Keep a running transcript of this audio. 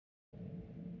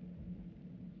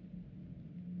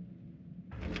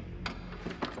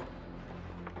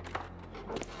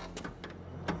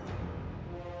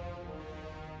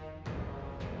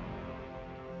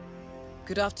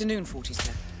Good afternoon,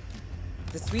 47.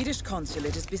 The Swedish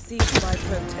consulate is besieged by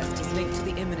protesters linked to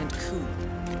the imminent coup.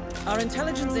 Our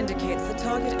intelligence indicates the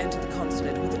target entered the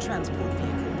consulate with a transport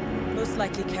vehicle, most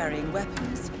likely carrying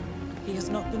weapons. He has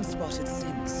not been spotted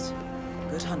since.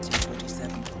 Good hunting,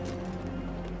 47.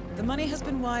 The money has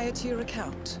been wired to your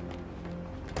account.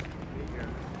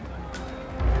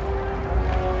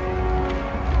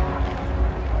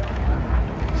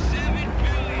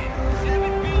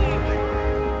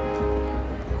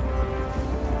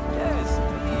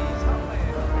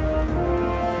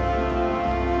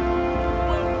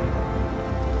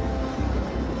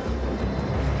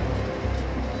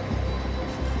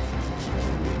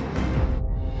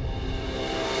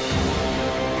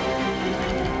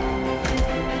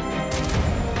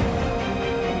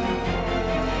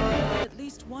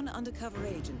 One undercover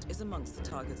agent is amongst the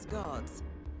target's guards.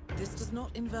 This does not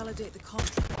invalidate the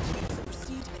contract, so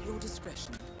proceed at your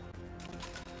discretion.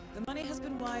 The money has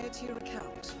been wired to your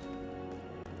account.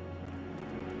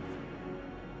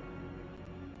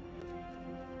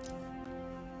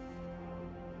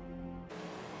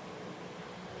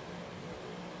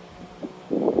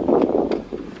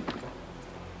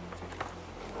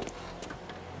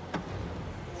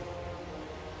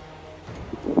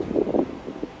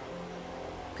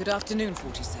 Good afternoon,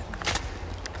 47.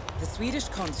 The Swedish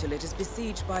consulate is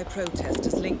besieged by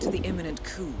protesters linked to the imminent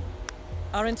coup.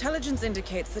 Our intelligence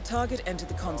indicates the target entered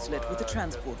the consulate with a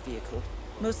transport vehicle,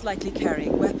 most likely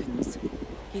carrying weapons.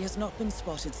 He has not been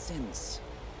spotted since.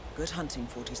 Good hunting,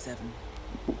 47.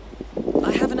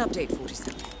 I have an update,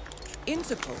 47.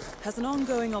 Interpol has an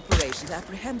ongoing operation to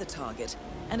apprehend the target,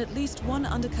 and at least one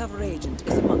undercover agent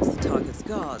is amongst the target's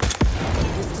guards.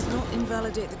 This does not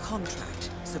invalidate the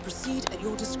contract, so proceed at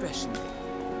your discretion.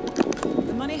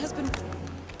 The money has been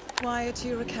wired to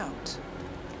your account.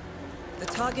 The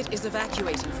target is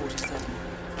evacuating, 47.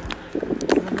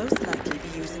 You will most likely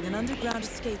be using an underground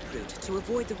escape route to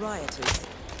avoid the rioters.